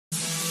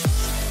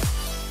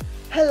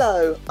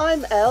Hello,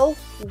 I'm Elle.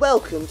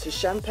 Welcome to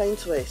Champagne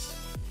Twist.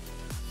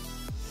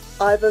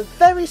 I have a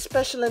very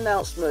special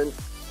announcement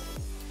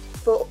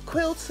for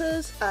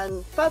quilters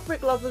and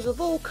fabric lovers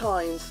of all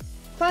kinds.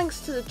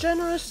 Thanks to the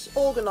generous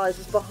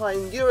organisers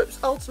behind Europe's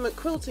ultimate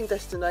quilting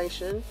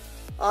destination,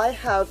 I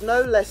have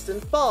no less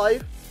than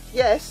 5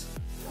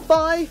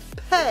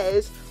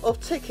 pairs of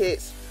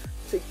tickets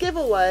to give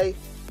away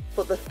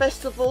for the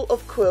Festival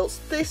of Quilts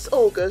this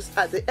August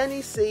at the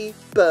NEC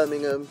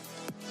Birmingham.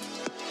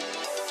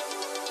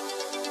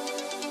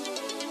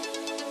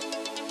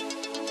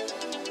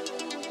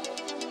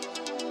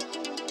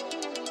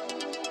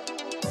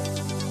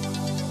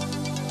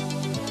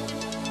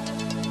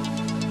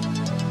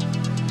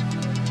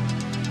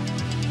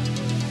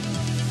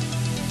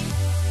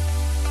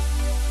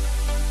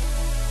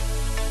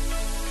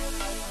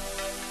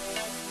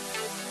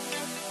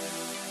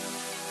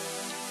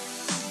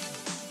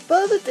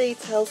 Further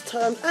details,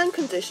 terms and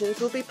conditions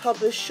will be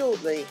published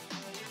shortly.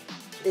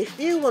 If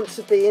you want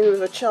to be in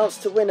with a chance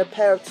to win a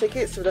pair of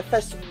tickets for the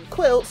Festival of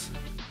Quilts,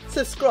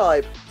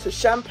 subscribe to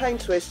Champagne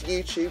Twist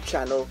YouTube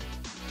channel.